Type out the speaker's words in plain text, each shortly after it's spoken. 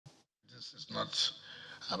This is not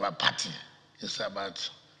about party. It's about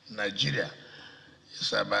Nigeria.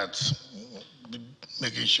 It's about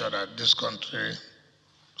making sure that this country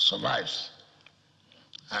survives.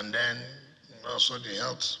 And then also the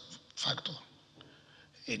health factor.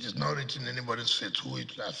 It is not written in anybody's fate who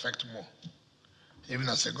it will affect more. Even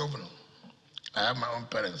as a governor, I have my own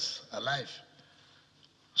parents alive.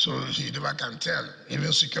 So you never can tell,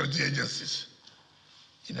 even security agencies,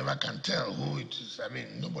 you never can tell who it is. I mean,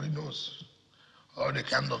 nobody knows all the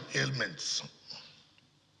kind of ailments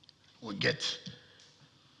we get.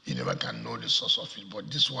 You never can know the source of it.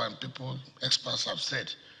 But this one, people, experts have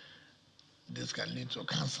said, this can lead to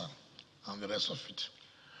cancer and the rest of it.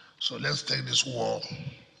 So let's take this war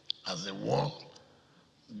as a war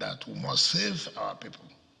that we must save our people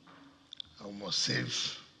and we must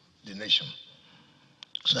save the nation.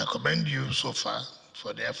 So I commend you so far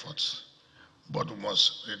for the efforts, but we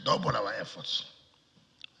must redouble our efforts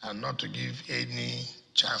and not to give any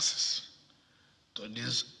chances to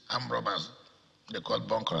these armed robbers they call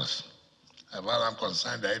bunkers. As far as I'm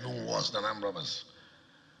concerned, they're even worse than armed robbers.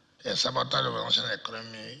 A sabotage of the national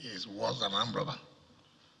economy is worse than armed robber.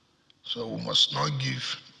 So we must not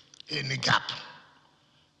give any gap.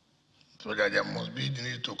 So that there must be the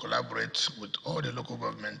need to collaborate with all the local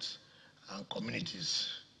governments and communities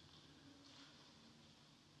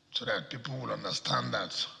so that people will understand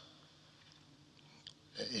that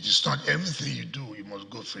it is not everything you do, you must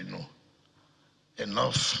go free. No.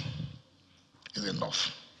 Enough is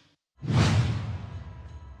enough.